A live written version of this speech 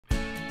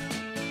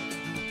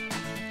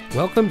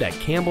Welcome to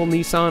Campbell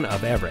Nissan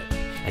of Everett.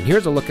 And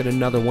here's a look at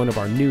another one of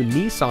our new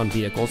Nissan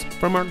vehicles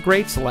from our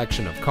great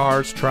selection of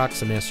cars,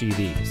 trucks, and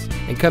SUVs.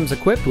 And comes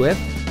equipped with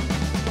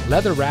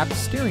leather-wrapped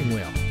steering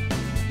wheel,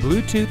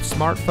 Bluetooth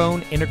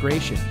smartphone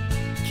integration,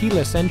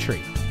 keyless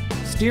entry,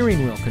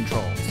 steering wheel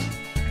controls,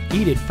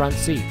 heated front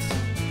seats,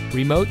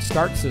 remote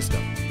start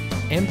system,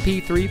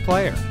 MP3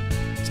 player,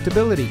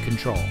 stability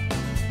control,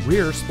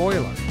 rear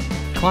spoiler,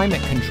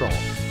 climate control.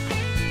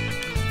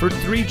 For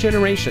 3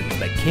 generations,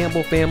 the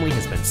Campbell family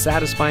has been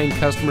satisfying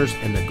customers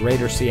in the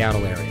greater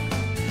Seattle area.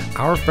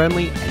 Our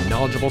friendly and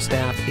knowledgeable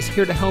staff is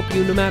here to help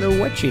you no matter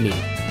what you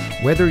need.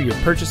 Whether you're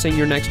purchasing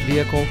your next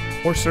vehicle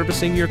or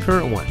servicing your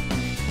current one,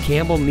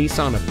 Campbell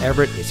Nissan of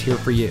Everett is here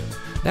for you.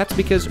 That's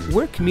because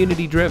we're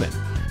community driven.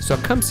 So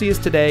come see us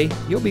today,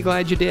 you'll be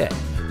glad you did.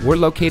 We're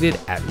located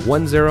at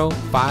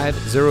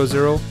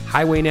 10500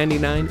 Highway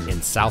 99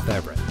 in South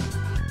Everett.